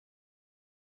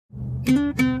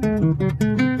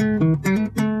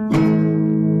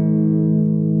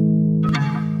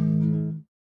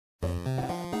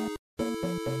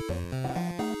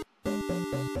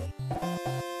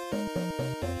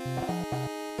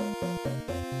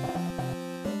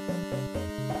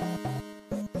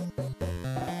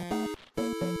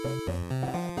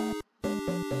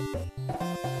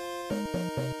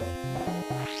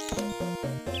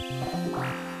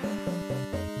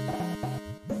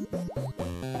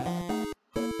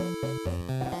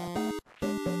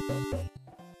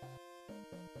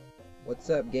What's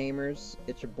up, gamers?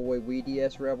 It's your boy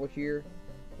WeeDS Rebel here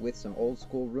with some old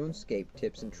school RuneScape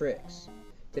tips and tricks.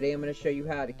 Today I'm going to show you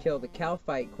how to kill the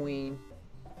Kalphite Queen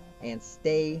and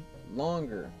stay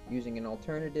longer using an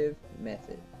alternative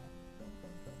method.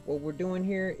 What we're doing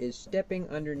here is stepping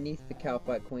underneath the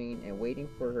Kalphite Queen and waiting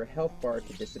for her health bar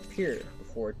to disappear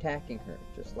before attacking her,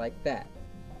 just like that.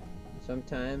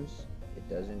 Sometimes it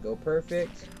doesn't go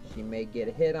perfect. She may get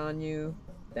a hit on you.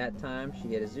 That time she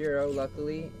hit a 0,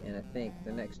 luckily, and I think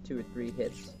the next 2 or 3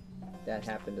 hits that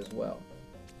happened as well.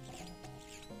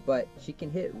 But she can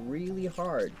hit really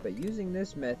hard, but using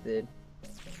this method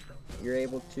you're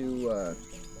able to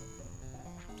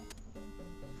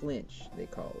flinch, they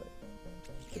call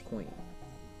it, the queen.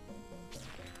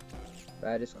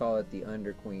 But I just call it the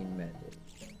under queen method.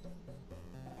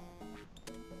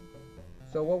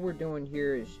 So what we're doing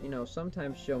here is,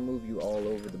 sometimes she'll move you all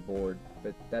over the board,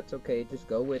 but that's okay. Just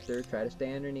go with her. Try to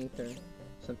stay underneath her.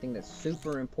 Something that's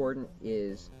super important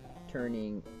is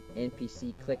turning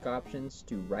NPC click options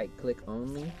to right click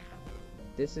only.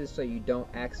 This is so you don't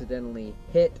accidentally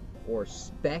hit or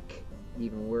spec,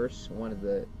 even worse, one of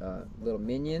the little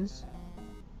minions.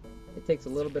 It takes a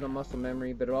little bit of muscle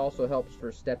memory, but it also helps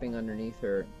for stepping underneath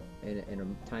her in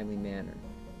a timely manner.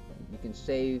 You can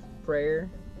save prayer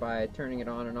by turning it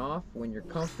on and off when you're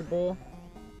comfortable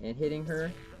and hitting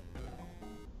her.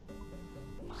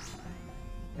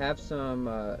 Have some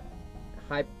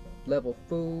high level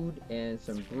food and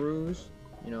some brews,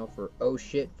 for oh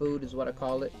shit food is what I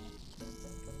call it.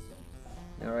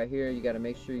 Now right here you got to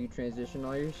make sure you transition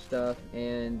all your stuff,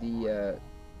 and the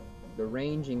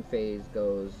ranging phase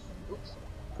goes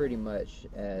pretty much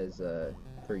as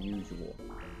per usual.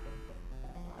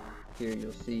 Here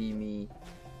you'll see me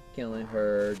killing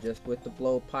her just with the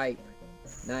blowpipe.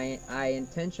 Now I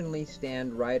intentionally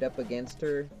stand right up against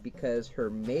her because her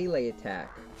melee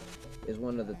attack is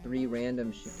one of the 3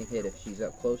 randoms she can hit if she's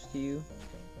up close to you,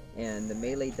 and the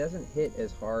melee doesn't hit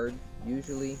as hard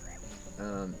usually,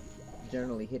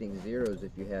 generally hitting 0s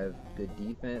if you have good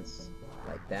defense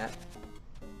like that.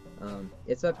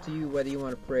 It's up to you whether you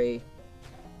want to play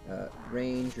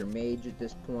range or mage at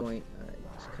this point.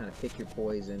 Just kind of pick your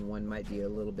poison. One might be a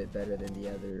little bit better than the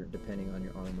other depending on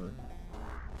your armor,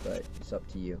 but it's up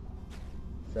to you.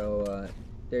 So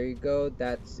there you go.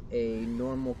 That's a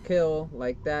normal kill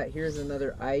like that. Here's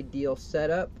another ideal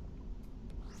setup.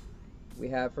 We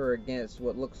have her against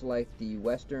what looks like the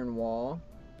western wall,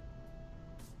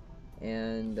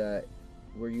 and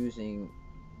we're using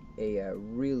a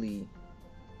really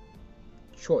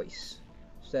choice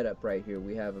setup right here.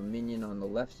 We have a minion on the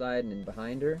left side and then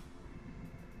behind her.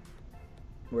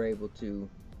 We're able to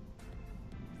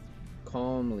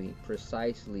calmly,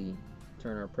 precisely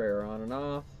turn our prayer on and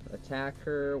off, attack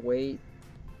her, wait,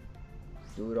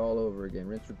 do it all over again,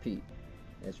 rinse, repeat.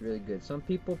 It's really good. Some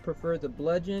people prefer the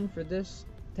bludgeon for this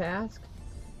task,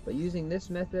 but using this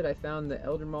method I found the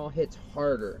Elder Maul hits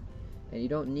harder, and you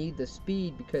don't need the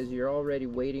speed because you're already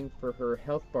waiting for her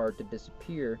health bar to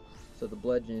disappear, so the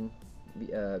bludgeon,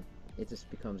 it just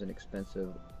becomes an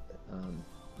expensive,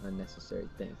 unnecessary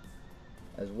thing.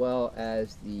 As well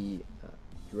as the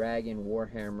Dragon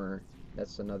Warhammer.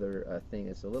 That's another thing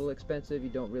that's a little expensive. You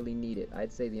don't really need it.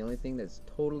 I'd say the only thing that's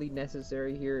totally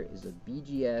necessary here is a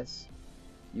BGS.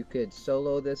 You could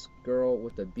solo this girl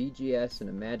with a BGS and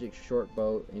a magic short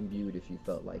bow imbued if you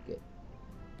felt like it.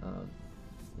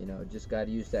 Just got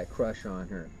to use that crush on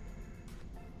her.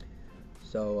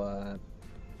 So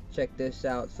check this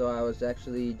out. So I was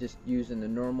actually just using the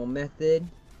normal method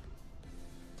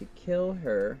to kill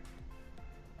her.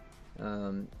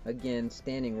 Again,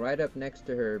 standing right up next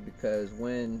to her, because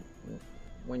when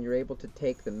you're able to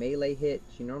take the melee hit,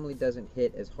 she normally doesn't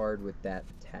hit as hard with that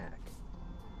attack.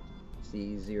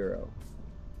 See, 0.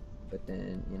 But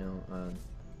then,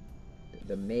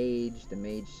 the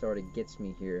mage sort of gets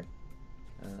me here.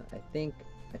 I think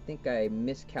I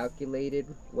miscalculated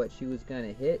what she was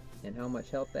gonna hit and how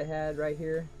much health I had right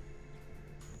here.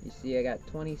 You see I got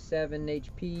 27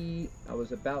 HP. I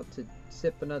was about to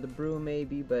sip another brew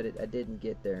maybe, but I didn't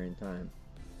get there in time.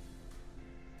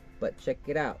 But check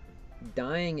it out.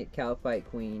 Dying at Kalphite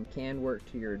Queen can work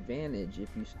to your advantage if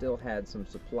you still had some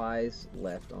supplies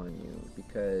left on you,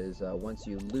 because once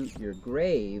you loot your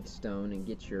gravestone and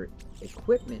get your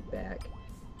equipment back,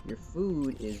 your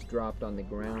food is dropped on the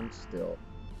ground still.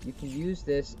 You can use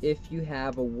this if you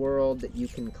have a world that you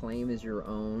can claim as your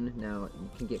own. Now, you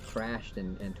can get crashed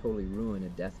and totally ruin a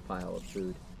death pile of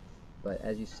food. But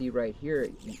as you see right here,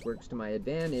 it works to my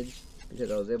advantage because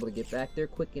I was able to get back there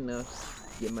quick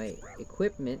enough, get my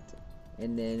equipment,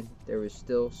 and then there was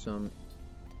still some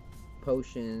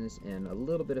potions and a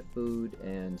little bit of food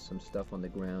and some stuff on the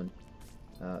ground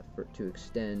to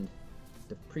extend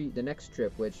the next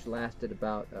trip, which lasted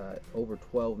about over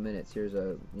 12 minutes. Here's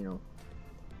a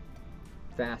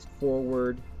fast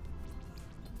forward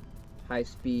high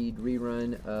speed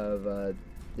rerun of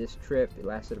this trip. It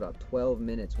lasted about 12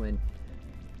 minutes, when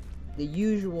the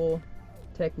usual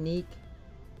technique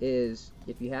is,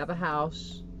 if you have a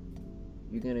house,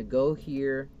 you're gonna go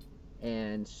here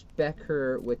and spec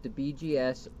her with the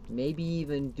BGS, maybe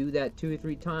even do that 2 or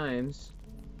 3 times,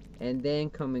 and then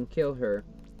come and kill her.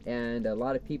 And a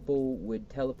lot of people would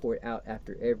teleport out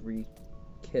after every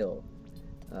kill.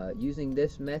 Using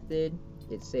this method,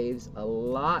 it saves a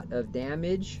lot of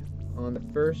damage on the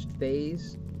first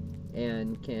phase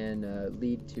and can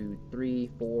lead to 3,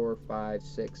 4, 5,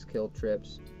 6 kill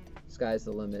trips. Sky's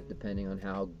the limit depending on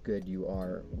how good you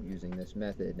are using this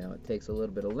method. Now, it takes a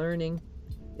little bit of learning.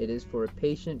 It is for a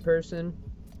patient person,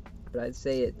 but I'd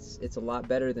say it's a lot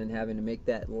better than having to make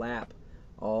that lap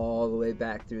all the way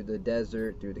back through the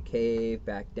desert, through the cave,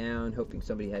 back down, hoping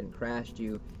somebody hadn't crashed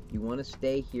you. You want to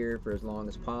stay here for as long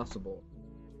as possible.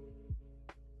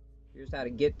 Here's how to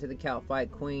get to the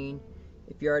Kalphite Queen.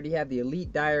 If you already have the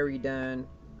Elite Diary done,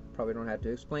 probably don't have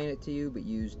to explain it to you, but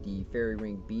use the Fairy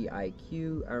Ring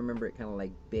BIQ. I remember it kind of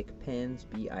like Bic pens,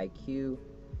 BIQ.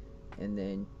 And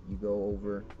then you go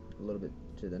over a little bit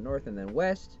to the north and then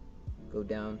west, go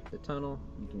down the tunnel.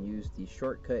 You can use the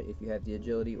shortcut if you have the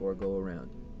agility, or go around.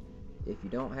 If you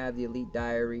don't have the Elite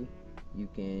Diary, you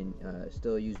can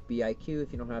still use BIQ.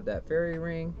 If you don't have that Fairy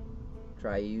Ring,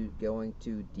 try you going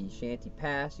to the Shanty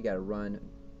Pass. You got to run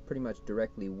pretty much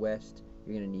directly west.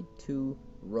 You're going to need 2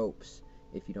 ropes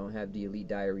if you don't have the Elite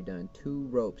Diary done. 2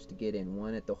 ropes to get in,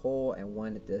 one at the hole and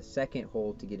one at the second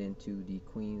hole to get into the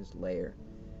Queen's lair.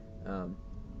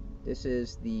 This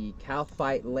is the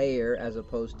Kalphite lair as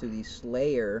opposed to the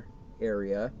Slayer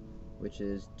area, which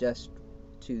is just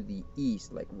to the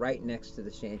east, like right next to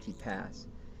the Shanty Pass.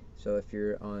 So if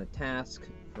you're on a task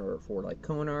for like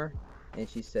Konar, and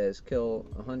she says kill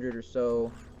 100 or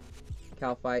so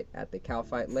Kalphite at the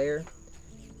Kalphite lair,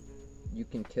 you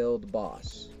can kill the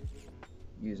boss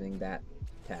using that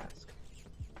task.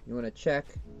 You want to check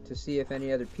to see if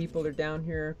any other people are down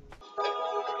here.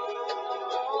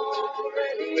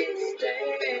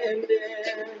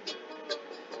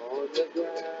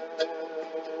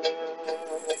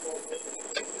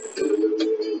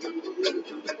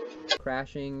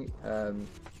 Crashing,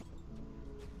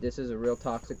 this is a real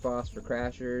toxic boss for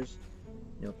crashers.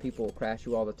 You know, people will crash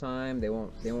you all the time. They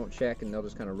won't check, and they'll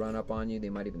just kind of run up on you. They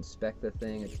might even spec the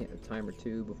thing a time or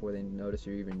two before they notice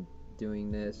you're even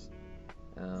doing this.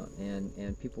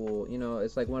 And people, you know,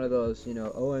 it's like one of those, you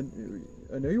know, oh,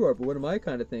 I know you are, but what am I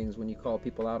kind of things when you call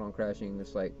people out on crashing.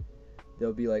 It's like,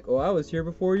 they'll be like, oh, I was here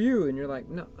before you, and you're like,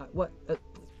 no, what,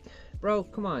 bro,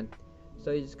 come on.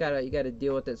 So you gotta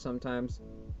deal with it sometimes.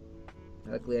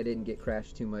 Luckily, I didn't get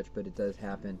crashed too much, but it does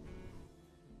happen.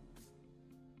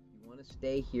 You want to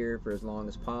stay here for as long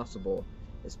as possible,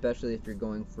 especially if you're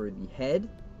going for the head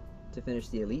to finish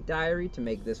the Elite Diary to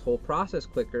make this whole process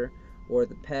quicker, or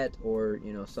the pet, or,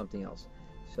 you know, something else.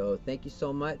 So thank you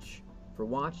so much for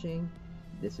watching.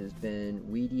 This has been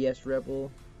WeDS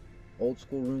Rebel, old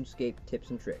school RuneScape tips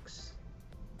and tricks.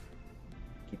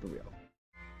 Keep it real.